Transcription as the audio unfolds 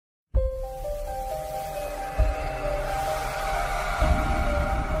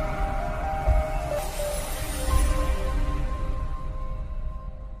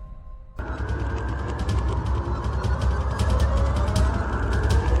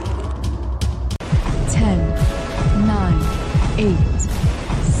8,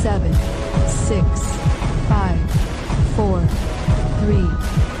 7, 6, 5, 4, 3,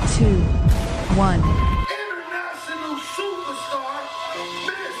 2, 1. International superstar,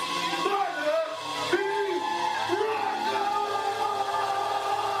 Miss Butter B. Rocker.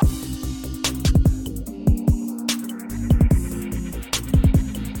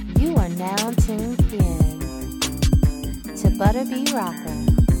 You are now tuned in to Butter B. Rocker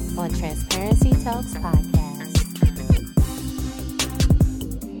on Transparency Talks Podcast.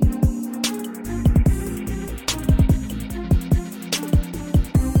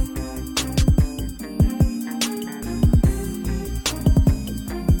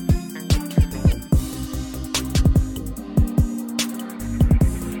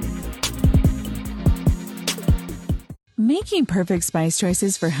 Making perfect spice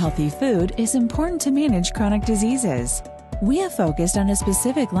choices for healthy food is important to manage chronic diseases. We have focused on a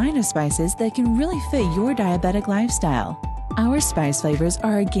specific line of spices that can really fit your diabetic lifestyle. Our spice flavors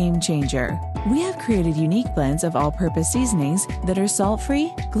are a game changer. We have created unique blends of all-purpose seasonings that are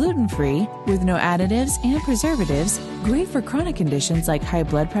salt-free, gluten-free, with no additives and preservatives, great for chronic conditions like high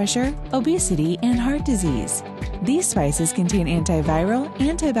blood pressure, obesity, and heart disease. These spices contain antiviral,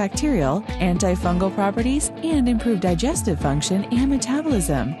 antibacterial, antifungal properties, and improve digestive function and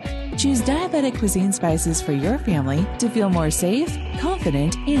metabolism. Choose diabetic cuisine spices for your family to feel more safe,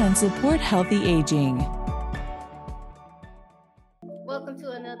 confident, and support healthy aging. Welcome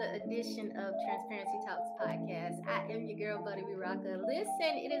to another edition of Transparency Talks Podcast. I am your girl, Butter B. Rocker.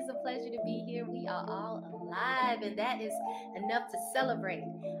 Listen, it is a pleasure to be here. We are all alive, and that is enough to celebrate.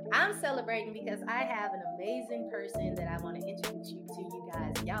 I'm celebrating because I have an amazing person that I want to introduce you to, you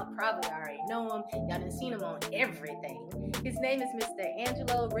guys. Y'all probably already know him. Y'all done seen him on everything. His name is Mr.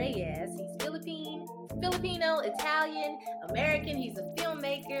 Angelo Reyes. He's Filipino, Italian, American. He's a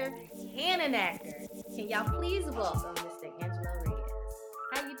filmmaker and an actor. Can y'all please welcome Mr. Angelo Reyes?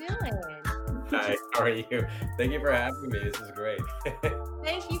 How you doing? Hi, how are you? Thank you for having me. This is great.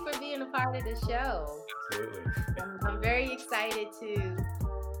 Thank you for being a part of the show. Absolutely. I'm very excited to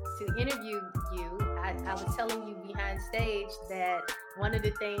interview you. I was telling you behind stage that one of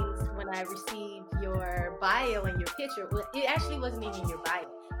the things when I received your bio and your picture, well, it actually wasn't even your bio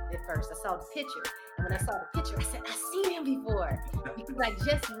at first. I saw the picture. And when I saw the picture, I said, I've seen him before because I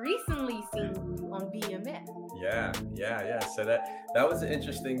just recently seen you on BMF. Yeah. So that was an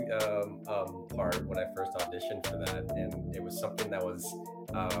interesting part when I first auditioned for that, and it was something that was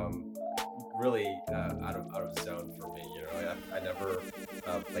really out of zone for me. You know, I never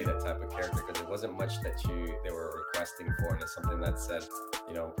played that type of character because it wasn't much that they were requesting for, and it's something that said,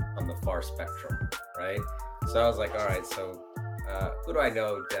 you know, on the far spectrum, right? So I was like, all right, so who do I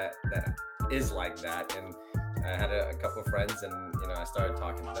know that is like that? And I had a couple of friends, and you know, I started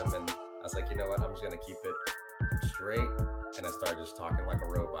talking to them, and I was like, you know what, I'm just gonna keep it straight, and I started just talking like a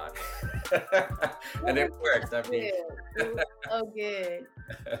robot. And it worked. I mean, it was so good.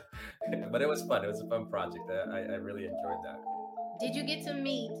 But it was fun. It was a fun project. I really enjoyed that. Did you get to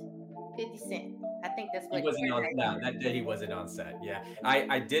meet 50 Cent? I think that's what he wasn't on. No, that day he wasn't on set. Yeah,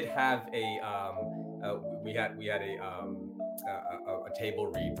 I did have a we had a table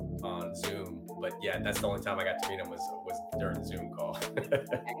read on Zoom, but yeah, that's the only time I got to meet him was during the Zoom call.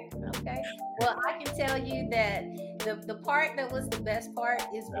 Okay. Well, I can tell you that the part that was the best part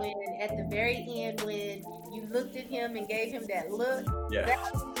is when at the very end when you looked at him and gave him that look. Yeah. That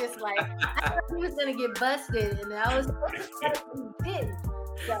was just like I thought he was gonna get busted, and I was he didn't.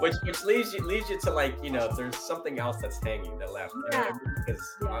 So, which leads you to, like, you know, there's something else that's hanging that left. You know what I mean?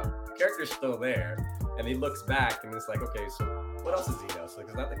 Because the character's still there, and he looks back and it's like, okay, so what else does he know? So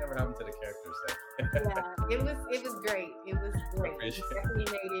because nothing ever happened to the character. So yeah, it was great. It was great. It definitely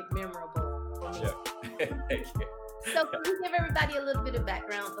made it memorable for me. Yeah. Thank you. So can you give everybody a little bit of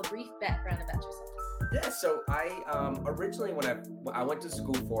background, a brief background about yourself? Yeah, so I originally when I went to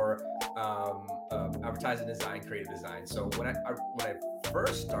school for advertising design, creative design. So when I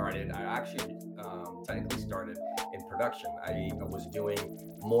first started, I actually technically started in production. I was doing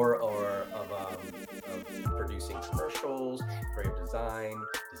more of producing commercials, creative design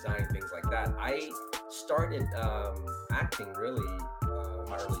things like that. I started acting really in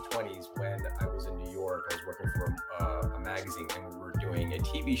my early 20s when I was in New York. I was working for a magazine, and we were doing a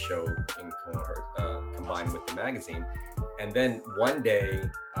TV show combined with the magazine. And then one day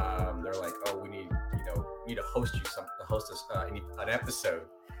they're like, "Oh, we need to host us an episode."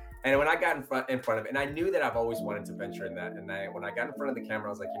 And when I got in front of it, and I knew that I've always wanted to venture in that. And when I got in front of the camera, I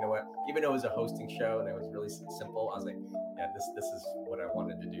was like, you know what? Even though it was a hosting show and it was really simple, I was like, yeah, this is what I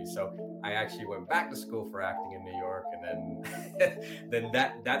wanted to do. So I actually went back to school for acting in New York, and then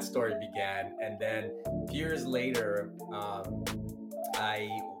that story began. And then years later, I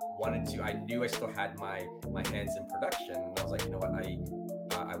knew I still had my hands in production. And I was like, you know what?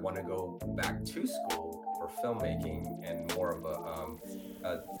 I want to go back to school for filmmaking and more of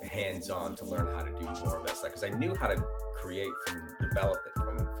a hands-on to learn how to do more of that stuff, because I knew how to create and develop it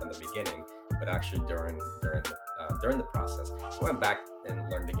from the beginning, but actually during the process. So I went back and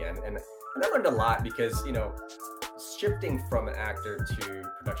learned again, and I learned a lot, because shifting from an actor to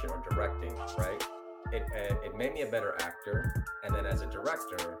production or directing, right? It made me a better actor, and then as a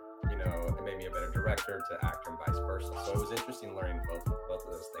director, it made me a better director to actor and vice versa. So it was interesting learning both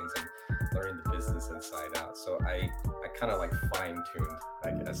of those things and learning the business inside out. So I kind of like fine-tuned,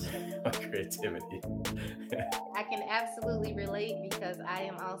 I guess, my creativity. I can absolutely relate, because I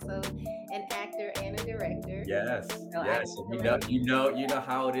am also an actor and a director. Yes, so yes. You know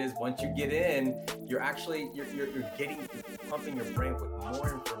how it is. Once you get in, you're pumping your brain with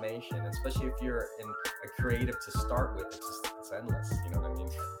more information, especially if you're in a creative to start with. It's endless. You know what I mean?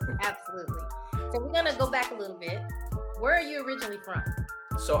 Absolutely. So we're gonna go back a little bit. Where are you originally from?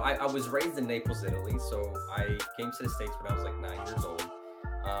 So I was raised in Naples, Italy. So I came to the States when I was like 9 years old.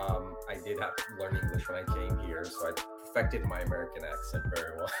 I did have to learn English when I came here, so I perfected my American accent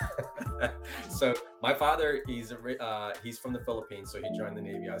very well. So my father, he's from the Philippines, so he joined the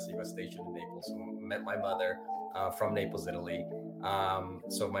Navy. Obviously, he was stationed in Naples. So met my mother from Naples, Italy.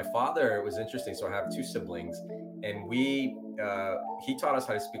 So my father, it was interesting. So I have two siblings, and he taught us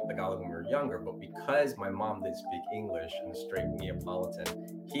how to speak Tagalog when we were younger, but because my mom didn't speak English and straight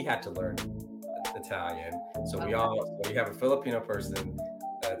Neapolitan, he had to learn Italian. So we have a Filipino person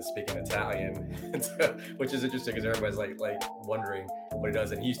speaking Italian, which is interesting, because everybody's like wondering what he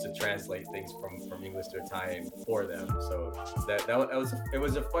does, and he used to translate things from English to Italian for them. So it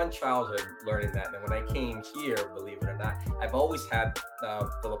was a fun childhood learning that. And then when I came here, believe it or not, I've always had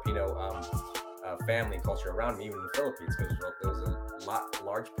Filipino family and culture around me, even in the Philippines, because there was a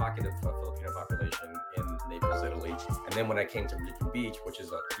large pocket of Filipino population in Naples, Italy. And then when I came to Virginia Beach, which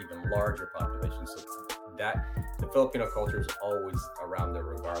is an even larger population, so that the Filipino culture is always around there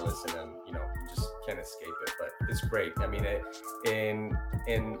regardless, and then you just can't escape it. But it's great. I mean,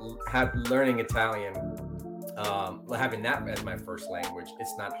 learning Italian, having that as my first language,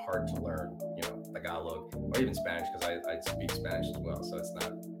 it's not hard to learn, Tagalog or even Spanish, because I speak Spanish as well. So it's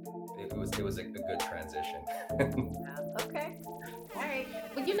not. It was a good transition. Okay. All right.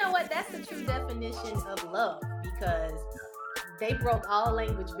 But you know what? That's the true definition of love, because they broke all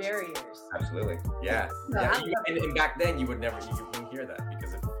language barriers. Absolutely. Yeah. So yeah. And back then you wouldn't hear that,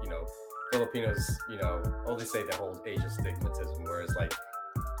 because if Filipinos, only say the whole Asian stigmatism, whereas like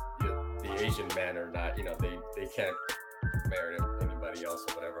the Asian men are not, they can't marry anybody else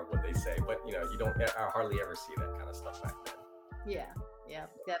or whatever what they say. But you don't hardly ever see that kind of stuff back then. Yeah,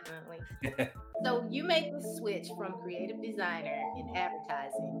 definitely. So you made the switch from creative designer in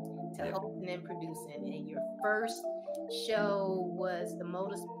advertising to hosting and producing, and your first show was the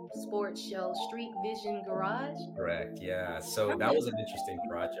motorsports show Street Vision Garage. Correct. Yeah. So that was an interesting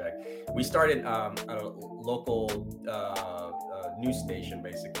project. We started at a local news station,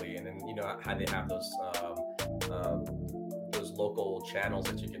 basically, and then how they have those local channels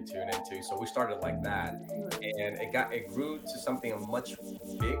that you can tune into. So we started like that, and it grew to something much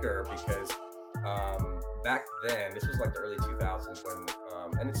bigger, because back then, this was like the early 2000s when,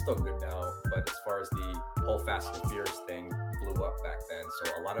 and it's still good now, but as far as the whole Fast and Furious thing blew up back then.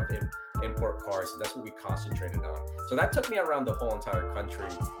 So a lot of import cars, so that's what we concentrated on. So that took me around the whole entire country,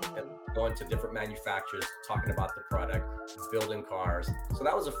 and going to different manufacturers, talking about the product, building cars. So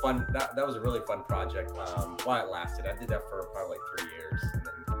that was that was a really fun project while it lasted. I did that for probably like 3 years, and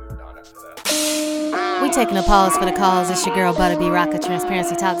then moved on after that. We taking a pause for the cause. It's your girl Butta B. Rocka,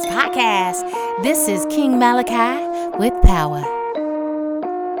 Transparency Talks podcast. This is King Malachi with Power.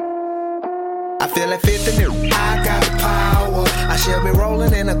 I feel like 50 new. I got the power. I should be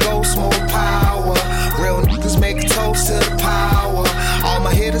rolling in a ghost mode power. Real niggas make a toast to the power. All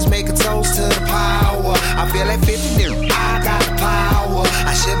my hitters make a toast to the power. I feel like 50 new. I got the power.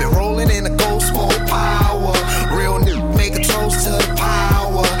 I should be rolling in a ghost mode power. Real niggas make a toast to the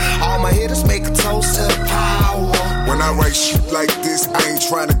power. All my hitters make a toast to the power. When I write shit like this, I ain't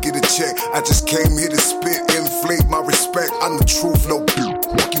trying to get a check. I just came here to spit, inflate my respect. I'm the truth, no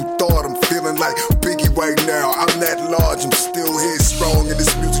what you thought. I'm feeling like Biggie right now. I'm that large, I'm still here strong in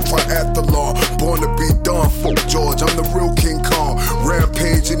this music triathlon. Born to be done, fuck George, I'm the real King Kong.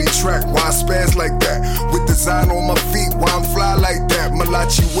 Rampage stage, any track. Why I spaz like that? With design on my feet, why I'm fly like that?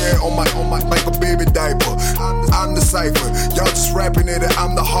 Malachi wear on my like a baby diaper. I'm the cipher. Y'all just rapping it, and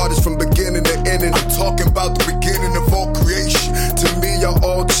I'm the hardest from beginning to ending. I'm talking about the beginning of all creation. To me, y'all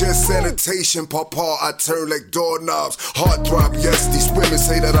all just sanitation. Papa, I turn like doorknobs. Heartthrob, yes, these women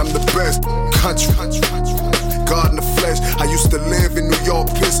say that I'm the best. Country, God in the flesh. I used to live in New York,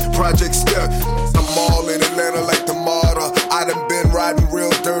 piss, Project Step. I'm all in Atlanta like the martyr. I done been riding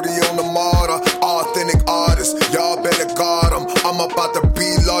real dirty on the martyr. Authentic artists, y'all better guard them. I'm about to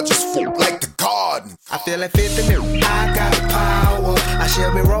be largest like the garden. I feel like 50 million. I got the power. I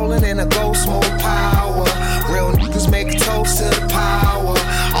should be rolling in a ghost smoke power. Real niggas make a toast to the power.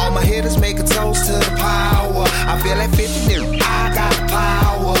 All my hitters make a toast to the power. I feel like 50 million. I got the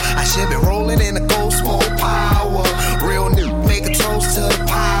power. I should be rolling in a ghost smoke power. Real niggas make a toast to the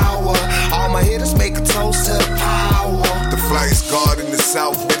power. All my hitters make a toast to the power. The flyest guard in the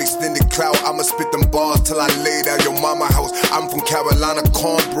south with extended clout. I'ma spit them bars till I lay down your mama house. I'm from Carolina,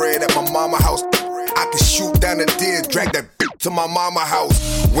 cornbread at my mama house. I can shoot down the deer, drag that bitch to my mama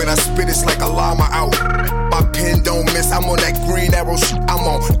house. When I spit, it's like a llama out. My pen don't miss, I'm on that green arrow shit. I'm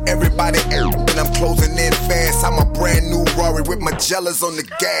on everybody and I'm closing in fast. I'm a brand new Rari with Magellas on the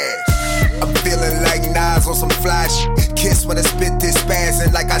gas. I'm feeling like Nas on some fly shit. Kiss when I spit this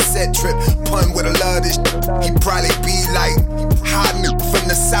spazzing like I said trip. Pun with a love this shit. He probably be like hot nigga from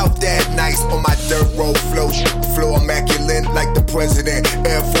the south that nice. On my dirt road flow shit. Flow immaculate like the president.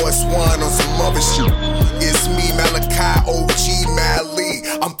 Air Force One on some other shit. It's me, Malachi, OG, Mally.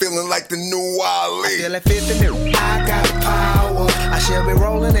 I'm feeling like the new Ali. I feel like 50 million. I got the power. I should be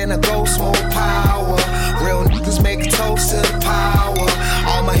rolling in a ghost smoke power. Real niggas make a toast to the power.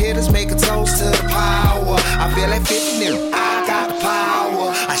 All my hitters make a toast to the power. I feel like 50 million. I got the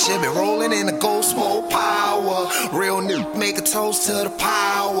power. I should be rolling in a ghost smoke power. Real niggas make a toast to the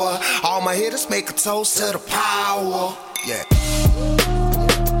power. All my hitters make a toast to the power. Yeah.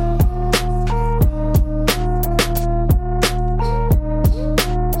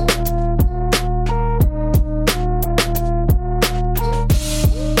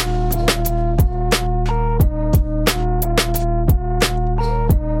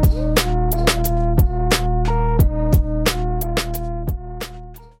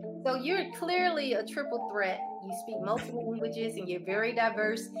 A triple threat. You speak multiple languages and you're very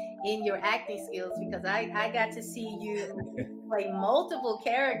diverse in your acting skills, because I got to see you play multiple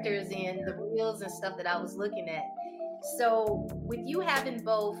characters in the reels and stuff that I was looking at. So with you having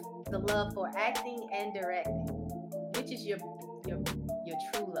both the love for acting and directing, which is your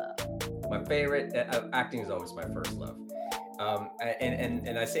true love? My favorite, acting is always my first love.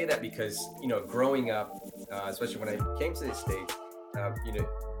 And I say that because, growing up, especially when I came to the States,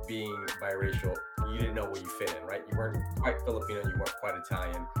 being biracial, you didn't know where you fit in, right? You weren't quite Filipino, you weren't quite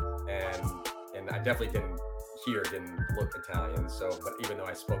Italian, and I definitely didn't look Italian. So, but even though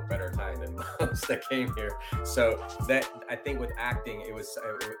I spoke better Italian than most that came here, so that I think with acting, it was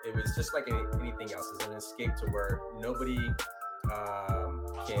just like anything else. It's an escape to where nobody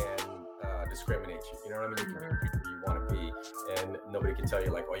can discriminate you. You know what I mean? You can be who you want to be, and nobody can tell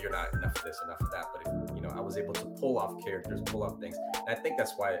you like, oh, you're not enough of this, enough of that. But if, I was able to pull off characters, pull off things. And I think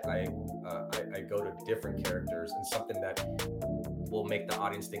that's why I go to different characters, and something that will make the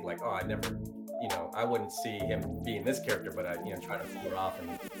audience think like, oh, I never, I wouldn't see him being this character, but I, try to pull it off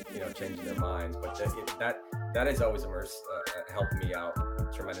and, changing their minds. But that has always helped me out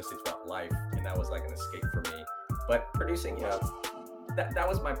tremendously throughout life, and that was like an escape for me. But producing, that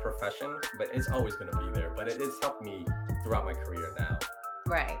was my profession, but it's always going to be there. But it's helped me throughout my career now.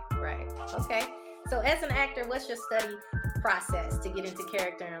 Right. Okay. So as an actor, what's your study process to get into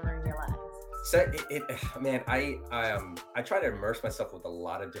character and learn your lines? So I try to immerse myself with a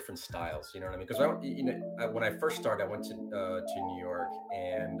lot of different styles. You know what I mean? Because when I first started, I went to New York,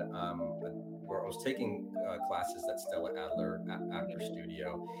 and where I was taking classes at Stella Adler Actor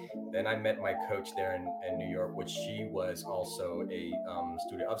Studio. Then I met my coach there in New York, which she was also a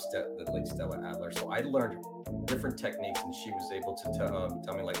student of the late Stella Adler. So I learned different techniques, and she was able to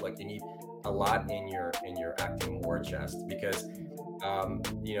tell me like, look, you need a lot in your acting war chest, because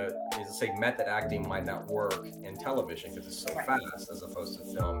say method acting might not work in television because it's so fast as opposed to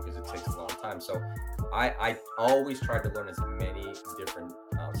film, because it takes a long time. So I always try to learn as many different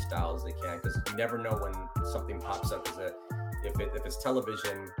styles as I can, because you never know when something pops up. If it's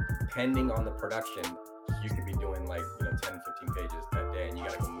television, depending on the production, you could be doing like 10, 15 pages that day, and you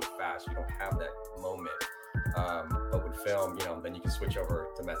got to go move fast. You don't have that moment. But with film, then you can switch over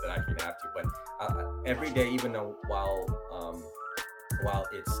to method acting if you have to. But every day, even though while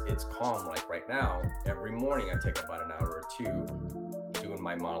it's calm, like right now, every morning I take about an hour or two doing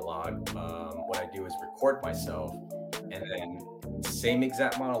doing my monologue, what I do is record myself and then same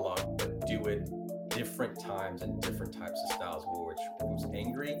exact monologue, but do it different times and different types of styles. Which was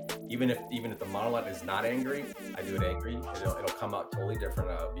angry, even if the monologue is not angry, I do it angry. It'll come out totally different.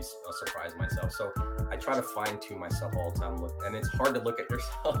 I'll surprise myself. So I try to fine tune myself all the time. And it's hard to look at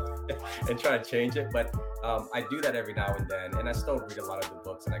yourself and try to change it, but I do that every now and then. And I still read a lot of the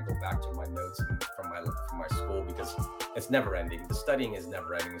books, and I go back to my notes from my school, because it's never ending. The studying is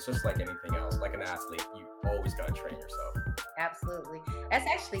never ending. It's just like anything else. Like an athlete, you always got to train yourself. Absolutely. That's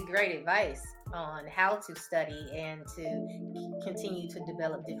actually great advice on how to study and to continue to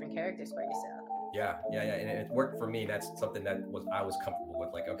develop different characters for yourself. Yeah. And it worked for me. That's something that I was comfortable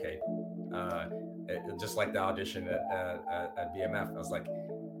with. Like, okay, just like the audition at BMF, I was like,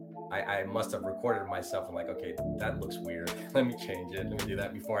 I must have recorded myself. I'm like, okay, that looks weird. Let me change it. Let me do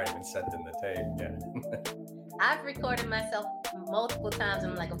that before I even sent in the tape. Yeah. I've recorded myself multiple times,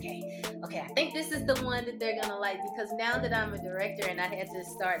 and I'm like, okay, I think this is the one that they're gonna like, because now that I'm a director and I had to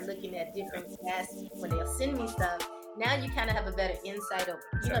start looking at different casts when they'll send me stuff, now you kind of have a better insight of,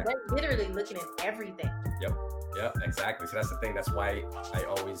 they're literally looking at everything. Yep, exactly. So that's the thing. That's why I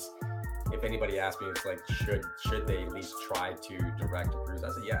always, if anybody asks me, it's like, should they at least try to direct or produce? I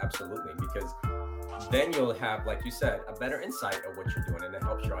say, yeah, absolutely, because then you'll have, like you said, a better insight of what you're doing, and it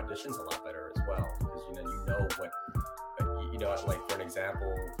helps your auditions a lot better as well, because you know what, like for an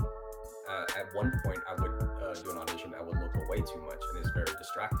example, at one point I would do an audition, I would look away too much, and it's very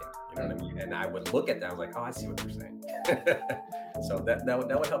distracting. You know what I mean? And I would look at that, I was like, oh, I see what you're saying. So that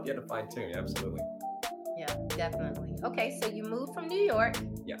would help you to fine tune. Absolutely. Yeah, definitely. Okay, so you moved from New York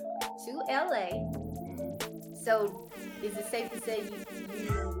to LA. Mm-hmm. So is it safe to say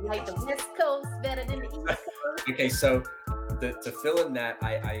you like the West Coast better than the East Coast? Okay, so to fill in that,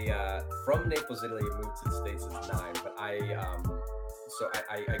 I from Naples, Italy, moved to the States as 9, but I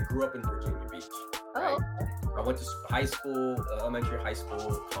grew up in Virginia Beach. Right? Oh. I went to high school, elementary, high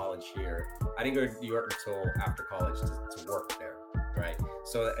school, college here. I didn't go to New York until after college to work there, right?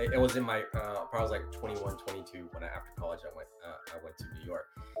 So it was in my, probably was like 21, 22 when after college I went to New York.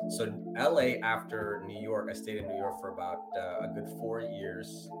 So LA, after New York, I stayed in New York for about a good 4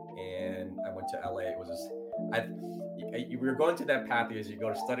 years, and I went to LA. It was just, we were going to that path as you go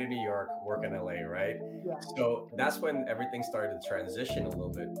to study in New York, work in LA, right? Yeah. So that's when everything started to transition a little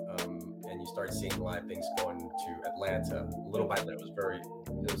bit, and you start seeing a lot of things going to Atlanta. Little by little,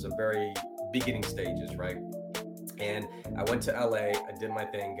 it was a very beginning stages, right? And I went to LA, I did my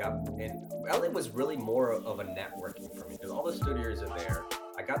thing, and LA was really more of a networking for me, because all the studios are there.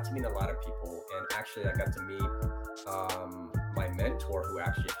 I got to meet a lot of people, and actually I got to meet my mentor, who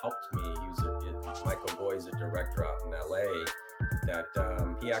actually helped me. Michael Goy is a director out in LA that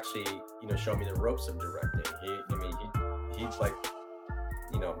he actually, showed me the ropes of directing. He like,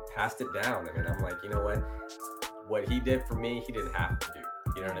 passed it down. I mean, I'm like, you know what he did for me, he didn't have to do.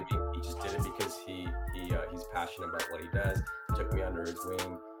 You know what I mean? He just did it because he's passionate about what he does. He took me under his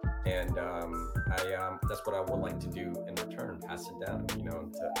wing, and that's what I would like to do in return, pass it down,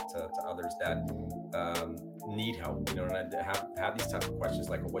 to others that need help, and I have these type of questions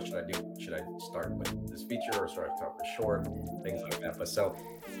like, well, what should I do? Should I start with this feature, or start with short, things like that? But so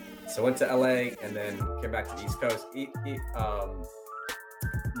went to LA, and then came back to the East Coast.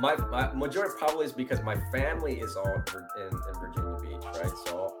 My majority probably is because my family is all in Virginia Beach, right?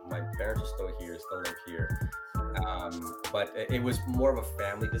 So my parents are still here, still live here. But it was more of a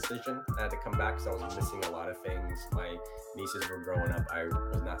family decision. I had to come back because I was missing a lot of things. My nieces were growing up. I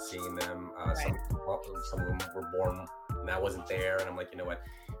was not seeing them. Some of them were born and I wasn't there. And I'm like, you know what?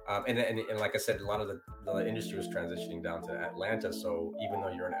 And like I said, a lot of the industry was transitioning down to Atlanta. So even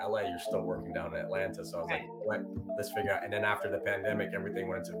though you're in LA, you're still working down in Atlanta. So I was like, what? Let's figure out. And then after the pandemic, everything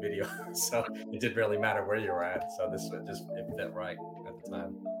went into video. So it didn't really matter where you were at. So it fit right at the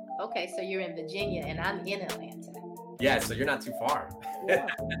time. Okay, so you're in Virginia and I'm in Atlanta. Yeah, so you're not too far. Yeah.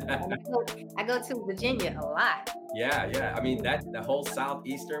 I go to Virginia a lot. Yeah. I mean, the whole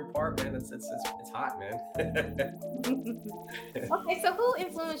southeastern part, man, it's hot, man. Okay, so who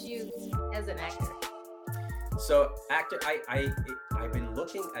influenced you as an actor? So actor, I've been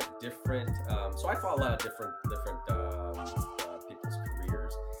looking at different. So I follow a lot of different people's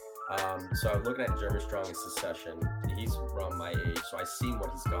careers. So I'm looking at Jeremy Strong in Succession. He's around my age, so I've seen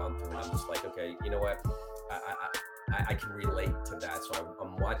what he's gone through, and I'm just like, okay, you know what? I can relate to that. So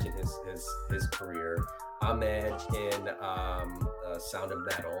I'm watching his career. Ahmed in Sound of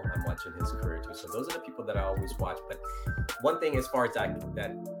Metal, I'm watching his career too. So those are the people that I always watch. But one thing as far as that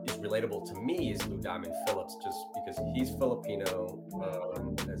is relatable to me is Lou Diamond Phillips, just because he's Filipino,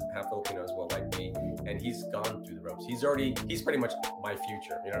 half Filipino as well, like me, and he's gone through the ropes. He's pretty much my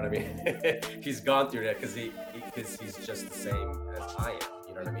future. You know what I mean? He's gone through that because he's just the same as I am.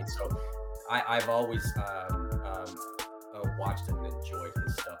 You know what I mean? So I've always watched him and enjoyed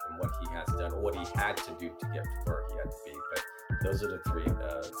his stuff and what he has done, or what he had to do to get to where he had to be. But those are the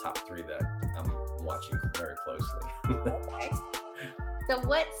top three that I'm watching very closely. Okay. So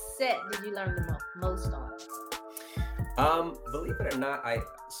what set did you learn the most on? Believe it or not,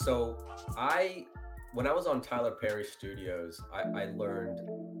 when I was on Tyler Perry Studios, I learned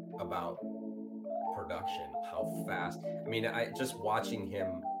about production, how fast. I mean, just watching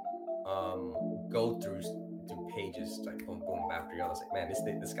him go through pages like boom, boom, after you. I was like, man,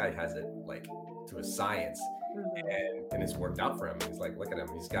 this guy has it like to a science, and it's worked out for him. He's like, look at him,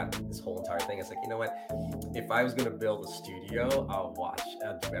 he's got this whole entire thing. It's like, you know what? If I was gonna build a studio, I'll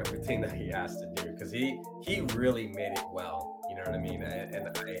do everything that he has to do, because he really made it well. You know what I mean? And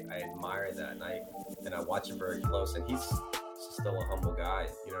I admire that, and I watch him very close, and he's still a humble guy.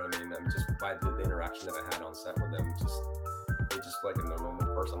 You know what I mean? I'm just by the interaction that I had on set with him, they're just like a normal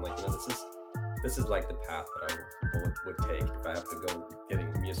person. I'm like, you know, this is like the path that I would take if I have to go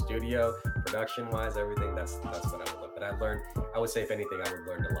getting me a studio, production wise, everything. That's what I would look. But I would say, if anything, I would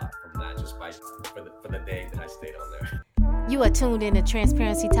learn a lot from that just for the day that I stayed on there. You are tuned in to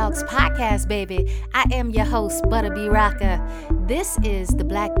Transparency Talks podcast, baby. I am your host, Butter B. Rocka. This is the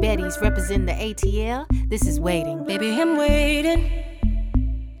Black Betties representing the ATL. This is Waiting. Baby, I'm waiting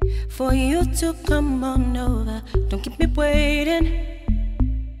for you to come on over. Don't keep me waiting.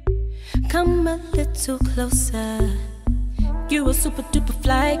 Come a little closer. You a super duper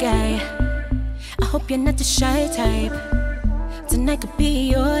fly guy. I hope you're not the shy type. Tonight could be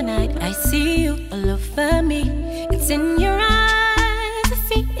your night. I see you all over me. It's in your eyes. I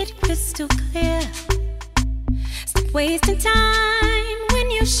see it crystal clear. Stop wasting time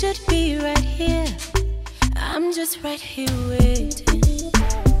when you should be right here. I'm just right here waiting.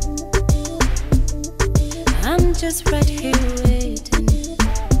 I'm just right here waiting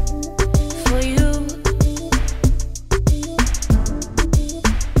for you.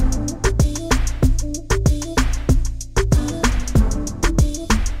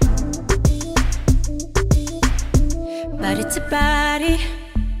 Body to body,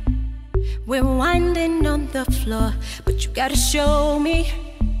 we're winding on the floor, but you gotta show me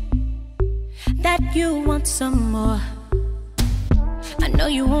that you want some more. I know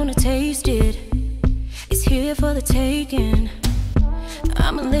you wanna taste it. It's here for the taking.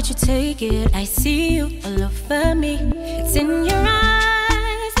 I'ma let you take it. I see you all over me. It's in your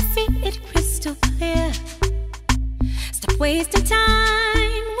eyes. I see it crystal clear. Stop wasting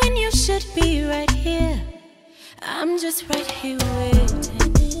time when you should be right here. I'm just right here waiting.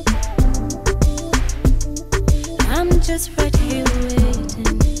 I'm just right here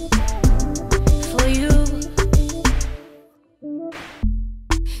waiting for you.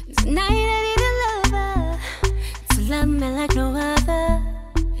 Tonight I need a lover to love me like no other.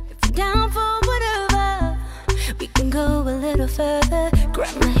 If you're down for whatever, we can go a little further.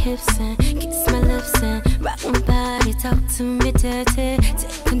 Grab my hips and kiss my lips and rock my body. Talk to me dirty,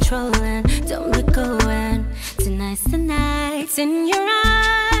 take control and don't let go. And tonight's the night. It's in your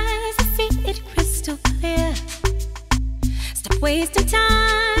eyes. I see it crystal clear. Stop wasting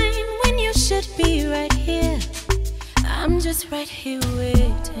time when you should be right here. I'm just right here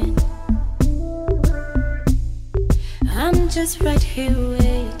waiting. I'm just right here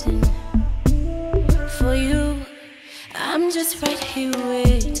waiting for you. I'm just right here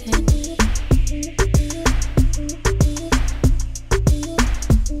waiting.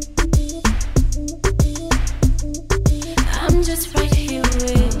 I'm just right here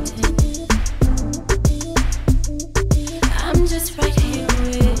waiting. I'm just right here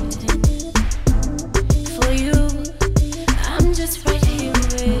waiting for you. I'm just right here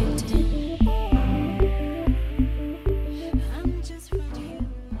waiting. I'm just right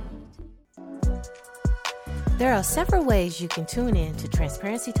here waiting. There are several ways you can tune in to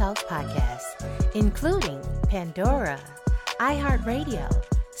Transparency Talks podcast, including Pandora, iHeartRadio,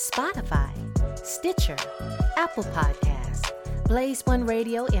 Spotify, Stitcher, Apple Podcasts, Blaze One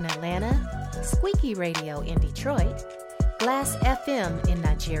Radio in Atlanta, Squeaky Radio in Detroit, Glass FM in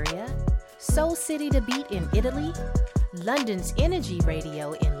Nigeria, Soul City to Beat in Italy, London's Energy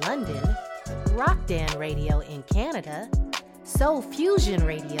Radio in London, Rockdan Radio in Canada, Soul Fusion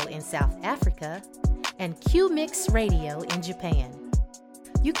Radio in South Africa, and Q-Mix Radio in Japan.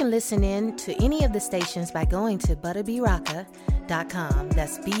 You can listen in to any of the stations by going to butterbrocka.com.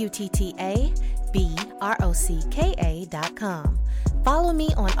 That's BUTTABROCKA.com. Follow me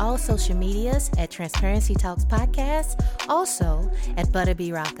on all social medias at Transparency Talks Podcast, also at Butter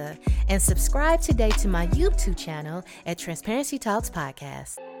B Rocka, and subscribe today to my YouTube channel at Transparency Talks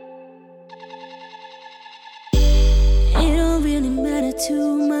Podcast. It don't really matter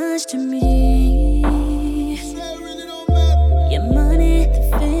too much to me. Your money,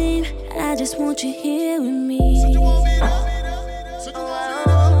 the fame, I just want you here with me. I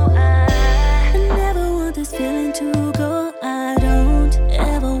never want this feeling to go. I don't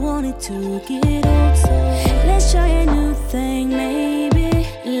ever want it to get old. So let's try a new thing, maybe.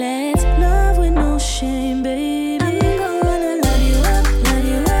 Let's love with no shame, baby. I'm gonna love you up, love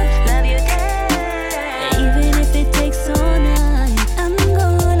you up, love you down. Even if it takes all night, I'm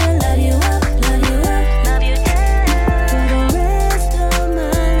gonna love you up, love you up, love you down. For the rest of my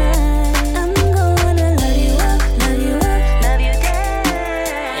life, I'm gonna love you up, love you up, love you down.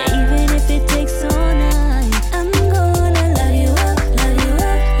 Even if it takes all night, I'm gonna love you up, love you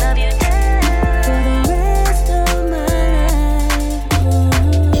up, love you down. For the rest of my life.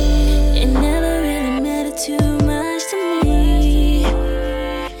 It never really mattered too much to me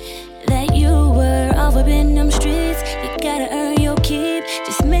that you were off up in them streets. You gotta earn your keep.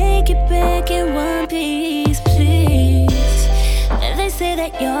 Just make it back in one piece, please. They say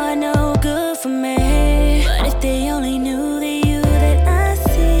that you're no good for me, but if they only knew the you that I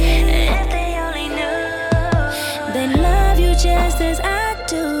see, if they only knew, they love you just as I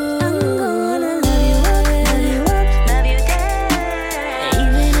do. I'm gonna love you up, love you up, love you down.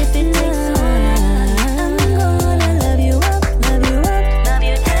 Even if it takes all night, I'm gonna love you up, love you up, love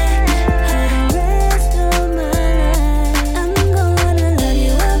you down. For the rest of my life, I'm gonna love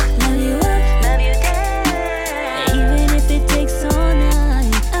you up, love you up, love you down. Even if it takes all night,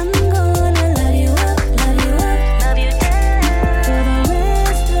 I'm gonna love you up, love you up, love you down. For the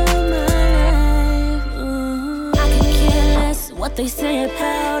rest of my life. I can care less what they say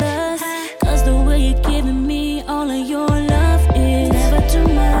about us, 'cause the way you're giving me all of your love is never too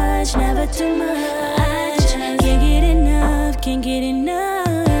much, never too much. I just can't get enough, can't get enough.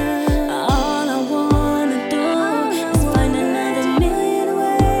 All I wanna do is find another million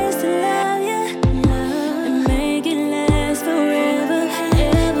ways to love you and make it last forever.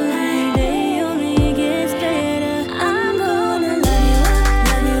 Every day only gets better. I'm gonna love you up,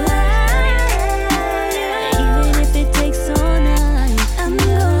 love you up, even if it takes all night. I'm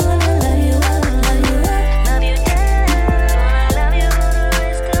gonna love you up, love you up, love you down. Gonna love you for the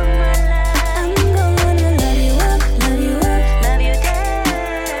rest of my life. I'm gonna love you up, love you up, love you down.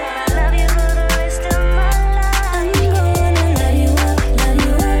 Gonna love you for the rest of my life. I'm gonna love you up, love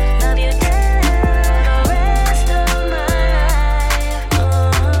you up, love you down. For the rest of my life.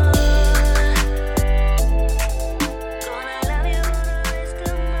 Gonna love you for the rest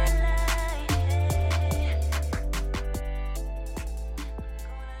of my life.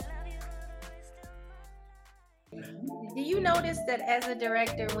 Do you notice that as a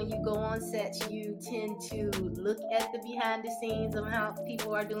director, when you go on sets, you tend to look at the behind the scenes of how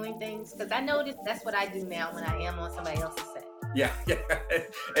people are doing things? Because I notice that's what I do now when I am on somebody else's set. Yeah.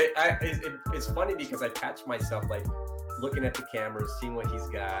 It's funny because I catch myself like looking at the camera, seeing what he's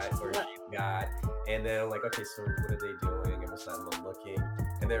got or she's got, and then I'm like, okay, so what are they doing? And I'm looking,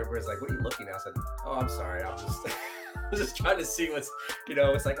 and then everybody's like, what are you looking at? I was like, oh, I'm sorry, I'm just I'm just trying to see what's,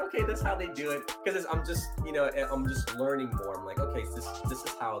 it's like, okay, that's how they do it, because I'm just, I'm just learning more. I'm like, okay, this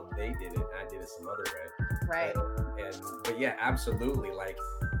is how they did it. I did it some other way. Right. But yeah, absolutely. Like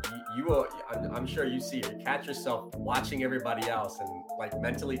you will, I'm sure you catch yourself watching everybody else and like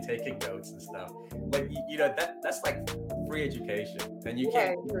mentally taking notes and stuff. Like, that's like free education, and you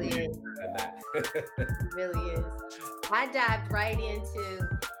can't it really is. than that. It really is. I dived right into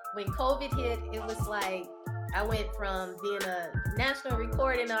when COVID hit. It was like I went from being a national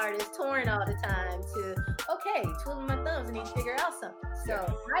recording artist, touring all the time, to okay, twiddling my thumbs and need to figure out something. So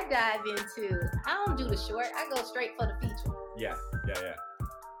I dive into, I don't do the short, I go straight for the feature. Yeah.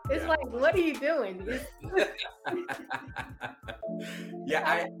 It's like, what are you doing?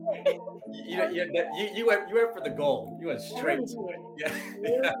 You went for the goal. You went straight to it.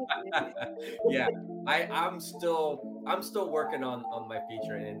 Yeah. I'm still working on my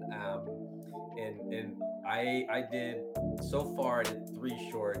feature, and I did so far. I did 3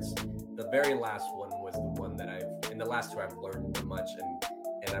 shorts. The very last one was the one that in the last 2 I've learned much,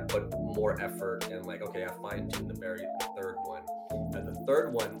 and I put more effort, and like, okay, I fine-tuned the third one. And the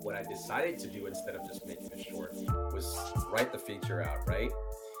third one, what I decided to do instead of just making a short was write the feature out, right?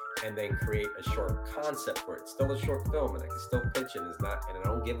 And then create a short concept for it. It's still a short film, and I can still pitch it. And I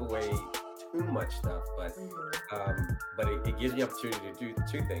don't give away too much stuff, but it gives me opportunity to do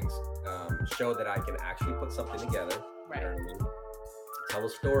 2 things. Show that I can actually put something together, right? You know what I mean? tell a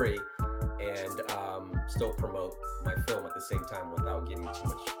story and still promote my film at the same time without getting too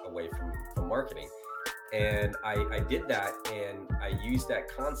much away from marketing. And I did that, and I used that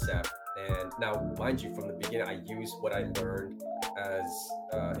concept. And now, mind you, from the beginning, I used what I learned as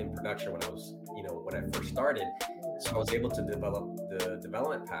in production when I first started. So I was able to develop the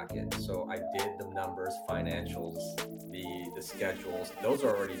development packet. So I did the numbers, financials, the schedules. Those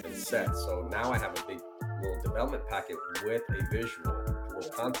are already been set. So now I have a big little development packet with a visual, a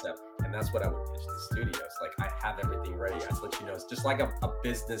little concept. And that's what I would pitch to studios. Like, I have everything ready. I just let you know, it's just like a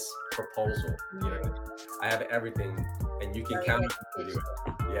business proposal. You know, I have everything, and you can count on me to do it.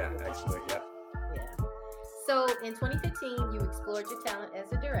 Yeah, excellent. Yeah. So in 2015, you explored your talent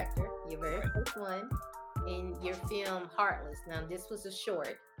as a director, your very first one, in your film Heartless. Now, this was a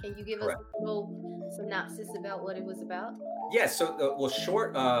short. Can you give us a little synopsis about what it was about? Yeah, so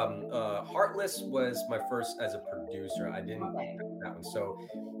short. Heartless was my first as a producer. I didn't that one. So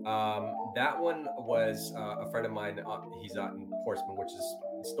that one was a friend of mine. He's out in Portsmouth, which is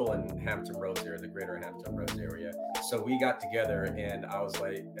still in Hampton Roads area, the greater Hampton Roads area. So we got together, and I was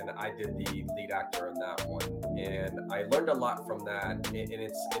like, and I did the lead actor in that one, and I learned a lot from that. And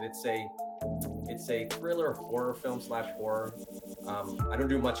it's a thriller horror film / horror. I don't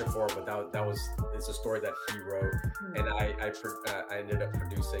do much of horror, but it's a story that he wrote, and I ended up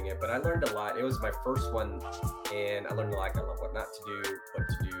producing it. But I learned a lot. It was my first one, and I learned a lot. I love what not to do, what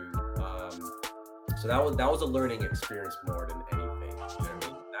to do. So that was a learning experience more than anything. You know what I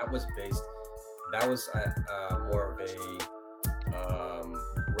mean? That was more of a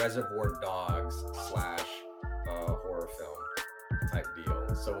Reservoir Dogs / horror film type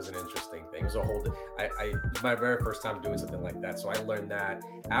deal. So it was an interesting thing. It was a whole. It was my very first time doing something like that. So I learned that.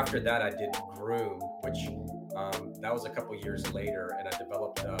 After that, I did Groom, which that was a couple years later, and I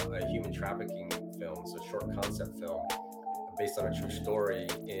developed a human trafficking film. It's a short concept film based on a true story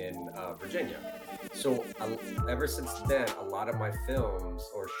in Virginia. So ever since then, a lot of my films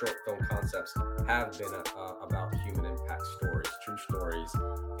or short film concepts have been about human impact stories, true stories.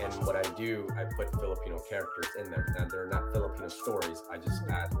 And what I do, I put Filipino characters in them. Now, they're not Filipino stories. I just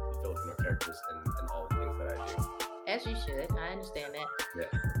add the Filipino characters in all the things that I do. As you should. I understand that.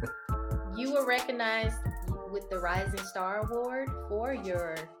 Yeah. You were recognized with the Rising Star Award for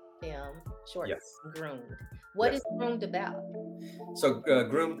your film, short Groomed. What is Groomed about? So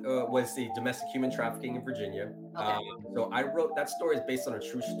Groomed was the domestic human trafficking in Virginia. Okay. So I wrote, that story is based on a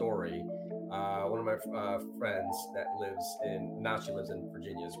true story. One of my friends that she lives in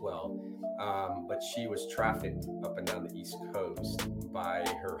Virginia as well, but she was trafficked up and down the East Coast by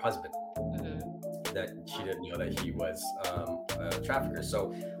her husband. That she didn't know that he was a trafficker.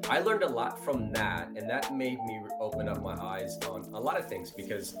 So I learned a lot from that, and that made me open up my eyes on a lot of things,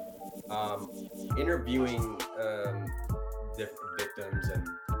 because interviewing victims and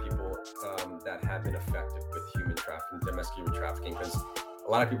people that have been affected with human trafficking, domestic human trafficking, because a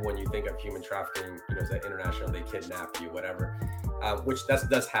lot of people, when you think of human trafficking, is that international, they kidnap you, whatever, which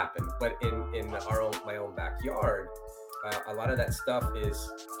does happen. But in my own backyard, a lot of that stuff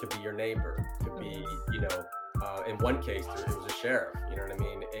could be your neighbor, could be, in one case, it was a sheriff, you know what I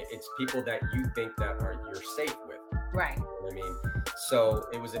mean? It's people that you think that you're safe with. Right. You know what I mean? So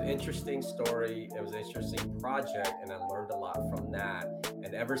it was an interesting story. It was an interesting project, and I learned a lot from that.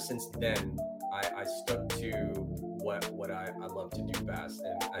 And ever since then, I stuck to what I love to do best.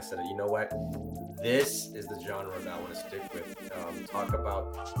 And I said, you know what? This is the genre that I want to stick with. Talk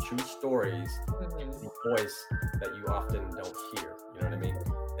about true stories in a voice that you often don't hear. You know what I mean?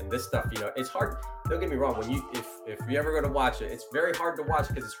 And this stuff, it's hard. Don't get me wrong. When if you ever go to watch it, it's very hard to watch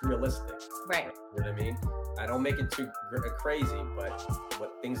because it's realistic. Right. You know what I mean? I don't make it too crazy, but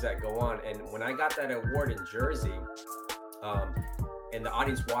what things that go on. And when I got that award in Jersey, and the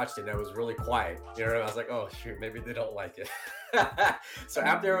audience watched it, and it was really quiet. I was like, oh shoot, maybe they don't like it. So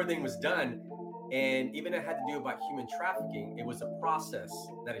after everything was done, and even it had to do about human trafficking, it was a process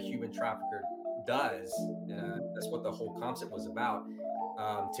that a human trafficker does. That's what the whole concept was about,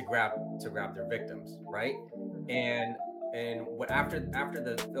 to grab their victims, right? And after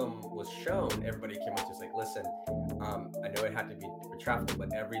the film was shown, everybody came up to us like, listen, I know it had to be for trafficking,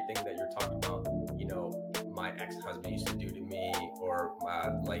 but everything that you're talking about, my ex-husband used to do to me, or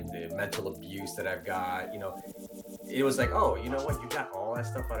like the mental abuse that I've got, it was like, oh, you know what, you got all that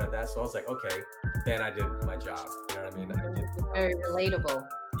stuff out of that. So I was like, okay, then I did my job. You know what I mean? Very relatable.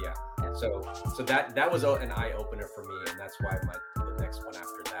 Yeah. So that was an eye opener for me, and that's why the next one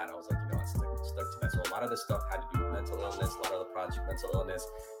after that, I was like, I stuck to that. So a lot lot of the stuff had to do with mental illness. A lot of the project, mental illness,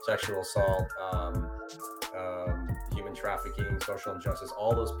 sexual assault, human trafficking, social injustice.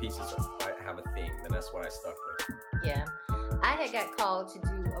 All those pieces have a theme, and that's what I stuck with. Yeah. I had got called to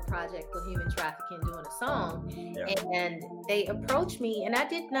do a project for human trafficking doing a song, and they approached me, and I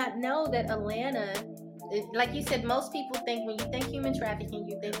did not know that Atlanta, like you said, most people think when you think human trafficking,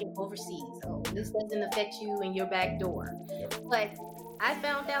 you think it overseas. Oh, this doesn't affect you in your back door. But I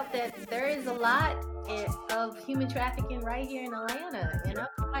found out that there is a lot of human trafficking right here in Atlanta, and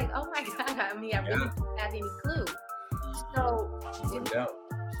I'm like, oh my God, I mean, I really don't have any clue. So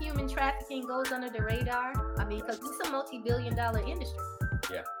human trafficking goes under the radar? I mean, because it's a multi-billion-dollar industry.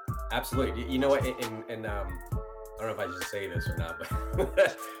 Yeah, absolutely. You know what? And I don't know if I should say this or not,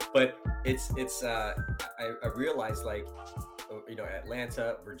 but it's I realized, like, you know,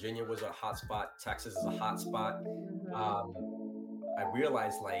 Atlanta, Virginia was a hot spot. Texas is a hot spot. I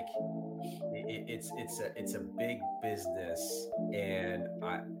realized, like, it's a big business, and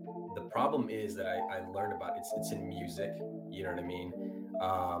the problem is that I learned about it's in music. You know what I mean?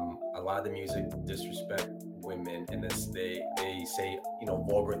 A lot of the music disrespect women, and they say, you know,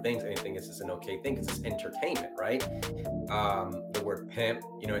 vulgar things. Anything is just an okay thing because it's entertainment, right? The word pimp,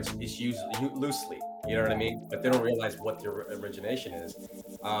 you know, it's used loosely. You know what I mean? But they don't realize what the origination is.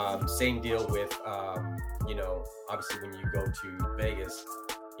 Same deal with, you know, obviously when you go to Vegas,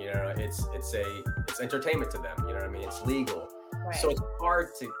 you know, it's entertainment to them. You know what I mean? It's legal. Right. So it's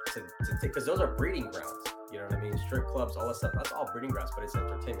hard to take, because those are breeding grounds. You know what I mean? Strip clubs, all that stuff, that's all breeding grounds, but it's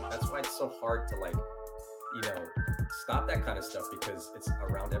entertainment. That's why it's so hard to, like, you know, stop that kind of stuff, because it's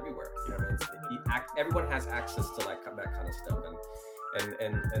around everywhere. You know what I mean? Everyone has access to, like, that kind of stuff,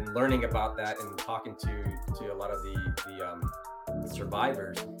 and learning about that and talking to a lot of the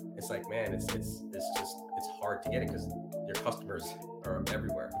survivors. It's like, man, it's hard to get it because your customers are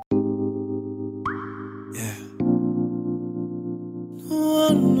everywhere. Yeah.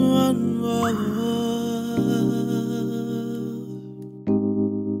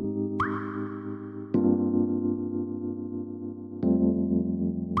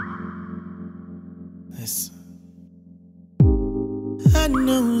 Listen. I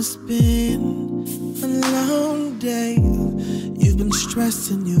know it's been a long day. You've been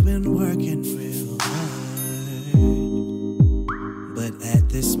stressed and you've been working real hard. But at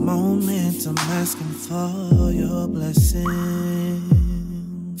this moment, I'm asking for your blessings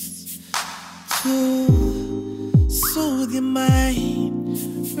to soothe your mind,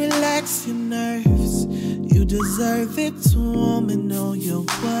 relax your nerves. You deserve it to woman, know your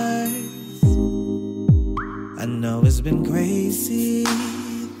worth. I know it's been crazy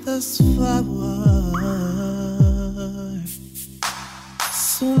thus far,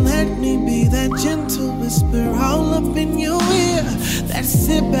 so let me be that gentle whisper all up in your ear, that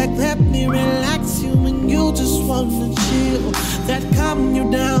sit back, let me relax you when you just wanna chill, that calm you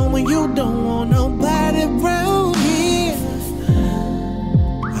down when you don't want nobody around here.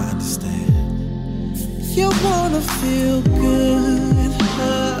 I understand you wanna feel good,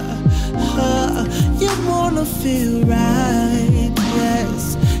 you wanna feel right.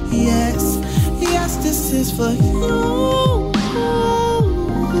 Yes, yes, yes, this is for you.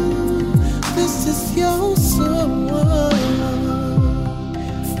 This is your soul.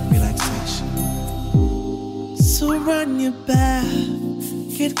 Relaxation. So run your back,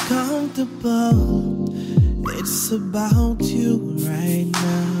 get comfortable. It's about you right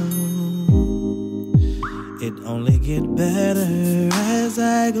now. It only get better as